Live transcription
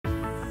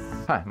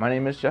Hi, my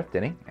name is Jeff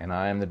Denny, and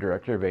I am the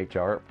Director of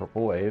HR at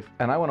Purple Wave,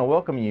 and I want to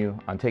welcome you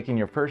on taking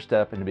your first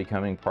step into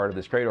becoming part of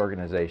this great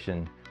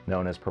organization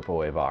known as Purple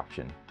Wave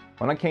Auction.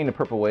 When I came to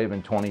Purple Wave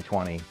in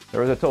 2020,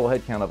 there was a total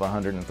headcount of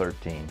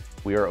 113.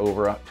 We are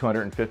over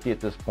 250 at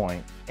this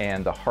point,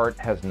 and the heart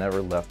has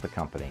never left the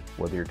company.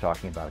 Whether you're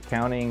talking about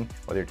accounting,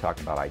 whether you're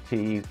talking about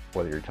IT,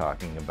 whether you're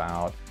talking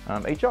about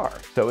HR.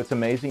 So it's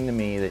amazing to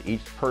me that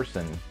each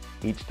person,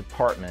 each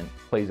department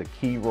plays a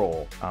key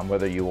role,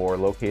 whether you are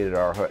located at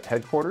our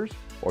headquarters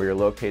or you're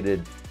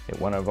located at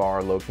one of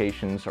our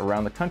locations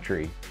around the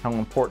country, how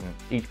important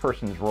each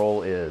person's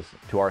role is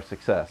to our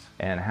success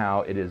and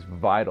how it is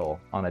vital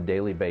on a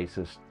daily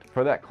basis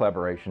for that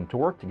collaboration to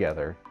work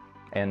together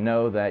and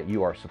know that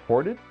you are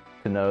supported,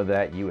 to know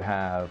that you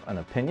have an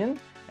opinion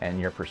and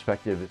your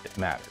perspective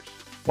matters.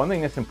 One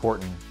thing that's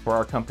important for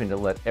our company to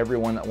let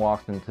everyone that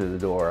walks into the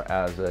door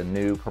as a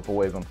new Purple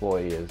Wave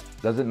employee is,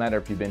 doesn't matter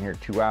if you've been here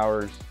 2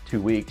 hours, 2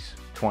 weeks,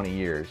 20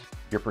 years,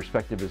 your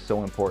perspective is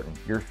so important.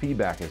 Your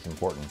feedback is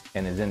important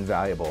and is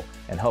invaluable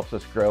and helps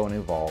us grow and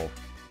evolve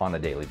on a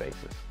daily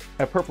basis.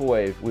 At Purple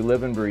Wave, we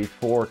live and breathe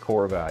 4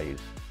 core values: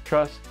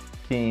 trust,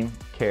 team,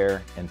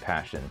 care, and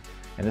passion.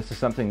 And this is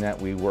something that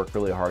we work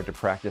really hard to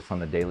practice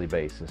on a daily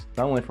basis,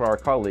 not only for our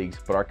colleagues,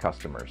 but our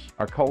customers.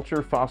 Our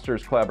culture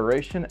fosters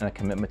collaboration and a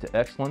commitment to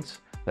excellence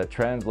that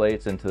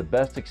translates into the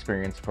best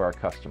experience for our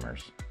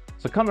customers.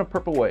 So come to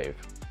Purple Wave,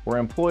 where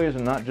employees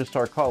are not just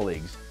our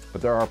colleagues,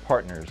 but they're our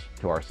partners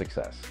to our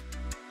success.